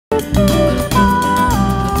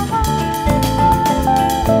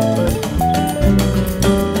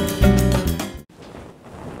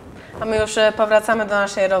już powracamy do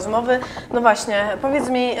naszej rozmowy. No właśnie, powiedz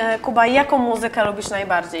mi, Kuba, jaką muzykę lubisz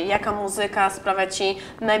najbardziej? Jaka muzyka sprawia Ci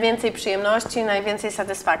najwięcej przyjemności, najwięcej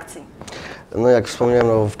satysfakcji? No jak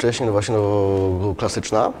wspomniałem wcześniej, właśnie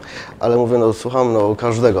klasyczna, ale mówię, słucham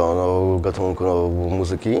każdego gatunku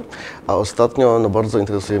muzyki, a ostatnio bardzo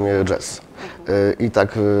interesuje mnie jazz. I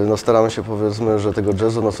tak staramy się, powiedzmy, że tego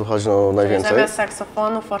jazzu słuchać najwięcej. Czyli zamiast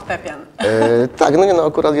saksofonu, fortepian. Tak,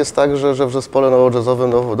 akurat jest tak, że w zespole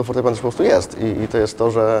jazzowym fortepian też po prostu jest. I to jest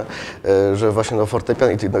to, że właśnie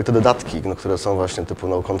fortepian i te dodatki, które są właśnie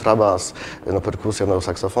typu kontrabas, perkusja,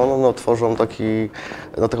 saksofon, tworzą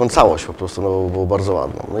taką całość po prostu było bardzo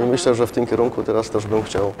ładną. No i myślę, że w tym kierunku teraz też bym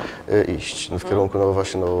chciał iść, w kierunku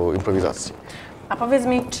właśnie improwizacji. A powiedz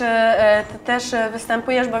mi, czy Ty też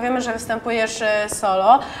występujesz, bo wiemy, że występujesz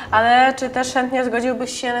solo, ale czy też chętnie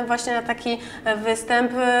zgodziłbyś się właśnie na taki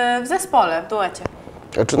występ w zespole, w duecie?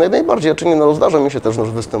 Czy najbardziej, zdarza mi się też, że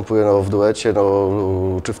występuję w duecie,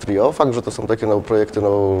 czy w trio. Fakt, że to są takie projekty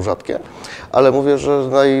rzadkie, ale mówię, że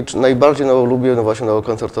najbardziej lubię właśnie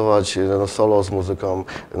koncertować solo z muzyką,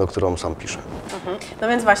 którą sam piszę. No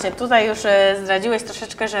więc właśnie, tutaj już zdradziłeś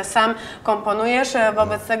troszeczkę, że sam komponujesz,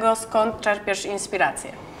 wobec tego skąd czerpiesz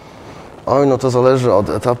inspirację? Oj, to zależy od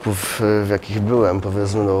etapów, w jakich byłem,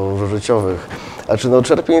 powiedzmy, życiowych.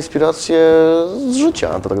 Czerpię inspirację z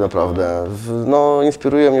życia, to tak naprawdę.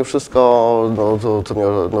 Inspiruje mnie wszystko,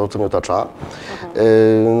 co mnie otacza.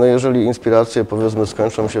 Jeżeli inspiracje, powiedzmy,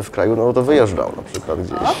 skończą się w kraju, to wyjeżdżam na przykład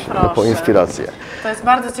gdzieś po inspirację. To jest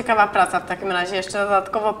bardzo ciekawa praca w takim razie, jeszcze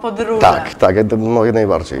dodatkowo podróże. Tak, jak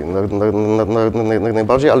najbardziej.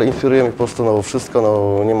 Najbardziej, ale inspiruje mnie po prostu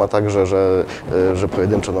wszystko, nie ma tak, że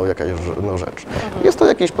pojedynczo jakaś rzecz. Jest to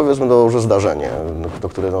jakieś, powiedzmy, zdarzenie,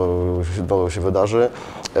 które się wydarzy.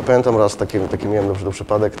 Pamiętam raz taki miałem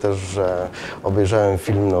przypadek też, że obejrzałem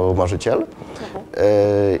film Marzyciel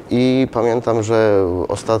i pamiętam, że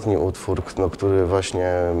ostatni utwór, który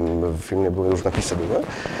właśnie w filmie były, już napisy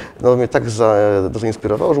były, mnie tak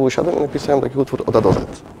zainspirował, że usiadłem i napisałem taki utwór od A do Z.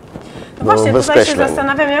 No właśnie, tutaj się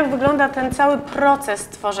zastanawiam, jak wygląda ten cały proces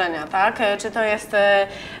tworzenia, tak? Czy to jest,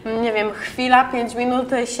 nie wiem, chwila, 5 minut,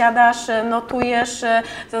 siadasz, notujesz,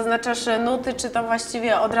 zaznaczasz nuty, czy to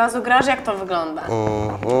właściwie od razu grasz? Jak to wygląda?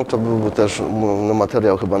 To byłby też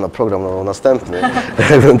materiał chyba na program następny,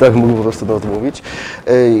 jakbym tak mógł po prostu o tym mówić.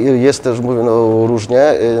 Jest też, mówię,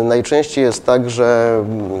 różnie. Najczęściej jest tak, że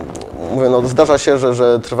mówię, zdarza się,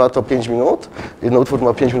 że trwa to 5 minut, jeden utwór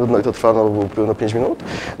ma 5 minut, i to trwa 5 minut,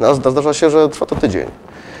 a zdarza się, że trwa to tydzień.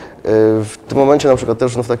 W tym momencie na przykład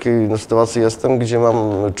też w takiej sytuacji jestem, gdzie mam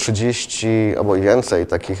 30 albo więcej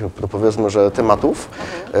takich, powiedzmy, że tematów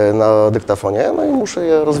na dyktafonie, i muszę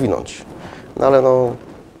je rozwinąć. Ale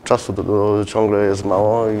czasu ciągle jest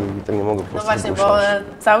mało i tak nie mogę po prostu. No właśnie, bo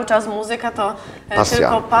cały czas muzyka to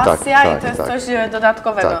tylko pasja i to jest coś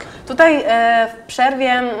dodatkowego. Tak. Tutaj w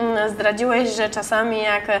przerwie zdradziłeś, że czasami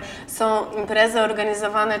jak są imprezy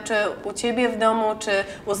organizowane, czy u Ciebie w domu, czy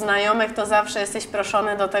u znajomych, to zawsze jesteś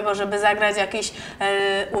proszony do tego, żeby zagrać jakiś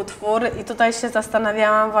utwór i tutaj się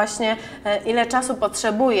zastanawiałam właśnie, ile czasu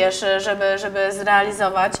potrzebujesz, żeby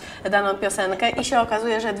zrealizować daną piosenkę i się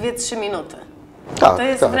okazuje, że 2-3 minuty. To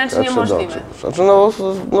jest wręcz niemożliwe. Znaczy,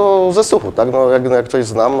 ze słuchu, tak? Jak coś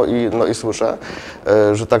znam i słyszę,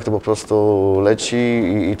 że tak to po prostu leci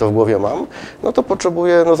i to w głowie mam, to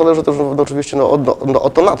potrzebuję, zależy też oczywiście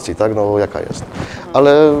od tonacji, tak? Jaka jest.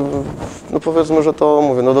 Ale powiedzmy, że to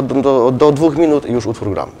mówię, do 2 minut i już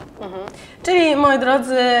utwór gram. Czyli, moi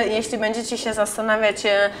drodzy, jeśli będziecie się zastanawiać,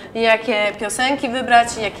 jakie piosenki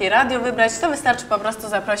wybrać, jakie radio wybrać, to wystarczy po prostu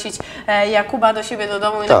zaprosić Jakuba do siebie do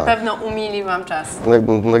domu i na pewno umili Wam czas.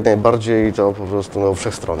 Jak najbardziej to po prostu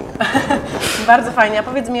wszechstronnie. Bardzo fajnie. A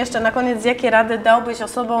powiedz mi jeszcze na koniec, jakie rady dałbyś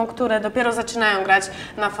osobom, które dopiero zaczynają grać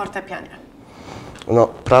na fortepianie?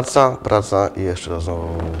 Praca i jeszcze raz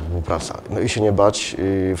praca. I się nie bać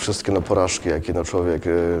i wszystkie porażki, jakie człowiek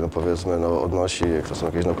powiedzmy odnosi, jak to są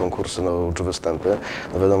jakieś konkursy czy występy,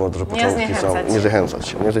 wiadomo, że początki są.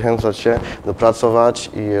 Nie zniechęcać się, pracować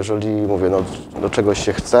i jeżeli mówię, do czegoś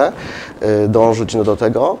się chce, dążyć do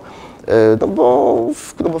tego. Bo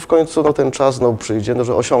w końcu ten czas przyjdzie,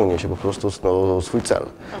 że osiągnie się po prostu swój cel.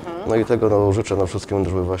 I tego życzę wszystkim,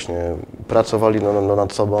 żeby właśnie pracowali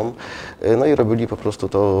nad sobą, i robili po prostu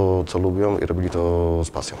to, co lubią i robili to z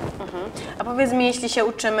pasją. A powiedz mi, jeśli się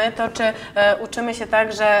uczymy, to czy uczymy się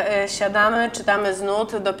tak, że siadamy, czytamy z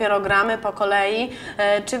nut, dopiero gramy po kolei,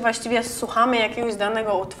 czy właściwie słuchamy jakiegoś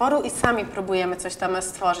danego utworu i sami próbujemy coś tam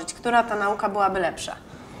stworzyć? Która ta nauka byłaby lepsza?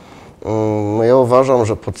 No ja uważam,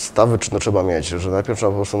 że podstawy trzeba mieć, że najpierw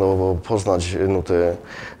trzeba po prostu poznać nuty,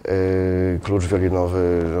 klucz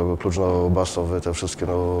wiolinowy, klucz basowy, te wszystkie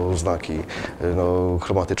znaki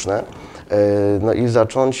chromatyczne. No i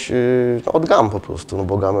zacząć od gam po prostu,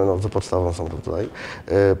 bo gamy to podstawą są tutaj.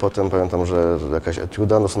 Potem pamiętam, że jakaś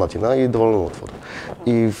etiuda, sonatina i dowolny utwór.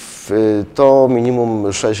 I to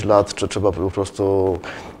minimum 6 lat trzeba po prostu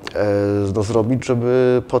zrobić,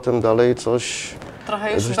 żeby potem dalej coś...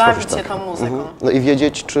 Trochę już bawić się tą muzyką. No i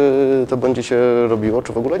wiedzieć, czy to będzie się robiło,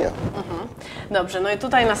 czy w ogóle nie. Dobrze, no i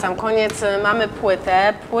tutaj na sam koniec mamy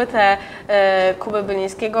płytę Kuby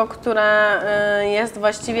Bylińskiego, która jest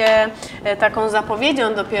właściwie taką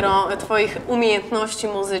zapowiedzią dopiero Twoich umiejętności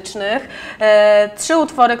muzycznych. 3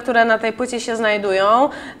 utwory, które na tej płycie się znajdują.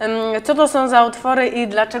 Co to są za utwory i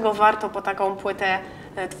dlaczego warto po taką płytę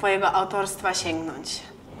Twojego autorstwa sięgnąć?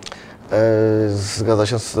 Zgadza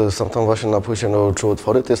się, są tam właśnie na płycie 3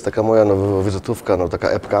 utwory, to jest taka moja wizytówka, taka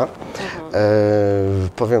epka.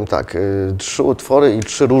 Powiem tak, 3 utwory i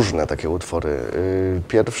 3 różne takie utwory.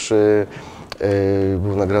 Pierwszy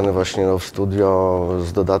był nagrany właśnie w studio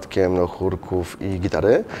z dodatkiem chórków i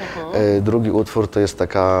gitary. Drugi utwór to jest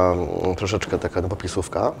taka troszeczkę taka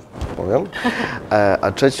popisówka, powiem.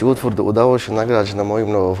 A trzeci utwór udało się nagrać na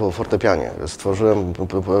moim fortepianie. Stworzyłem,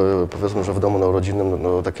 powiedzmy, że w domu rodzinnym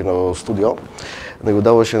takie studio. No i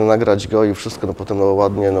udało się nagrać go i wszystko potem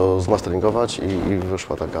ładnie zmasteringować i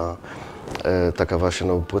wyszła taka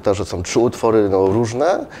właśnie płyta, że są 3 utwory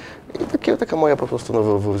różne i taka moja po prostu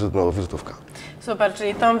wizytówka. Super,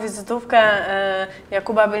 czyli tą wizytówkę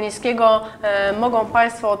Jakuba Bylińskiego mogą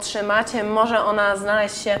Państwo otrzymać. Może ona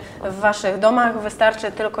znaleźć się w Waszych domach.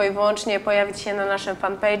 Wystarczy tylko i wyłącznie pojawić się na naszym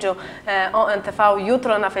fanpage'u ONTV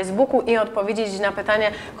jutro na Facebooku i odpowiedzieć na pytania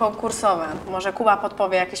konkursowe. Może Kuba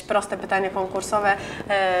podpowie jakieś proste pytanie konkursowe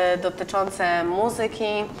dotyczące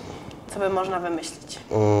muzyki. Co by można wymyślić?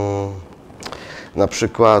 Na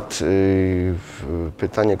przykład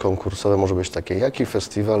pytanie konkursowe może być takie, jaki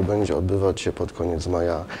festiwal będzie odbywać się pod koniec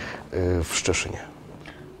maja w Szczecinie?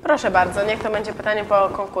 Proszę bardzo, niech to będzie pytanie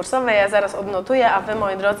konkursowe, ja zaraz odnotuję, a Wy,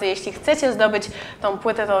 moi drodzy, jeśli chcecie zdobyć tą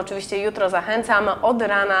płytę, to oczywiście jutro zachęcam. Od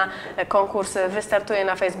rana konkurs wystartuje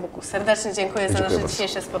na Facebooku. Serdecznie dziękuję za nasze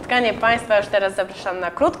dzisiejsze spotkanie. Państwa już teraz zapraszam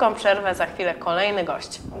na krótką przerwę, za chwilę kolejny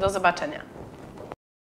gość. Do zobaczenia.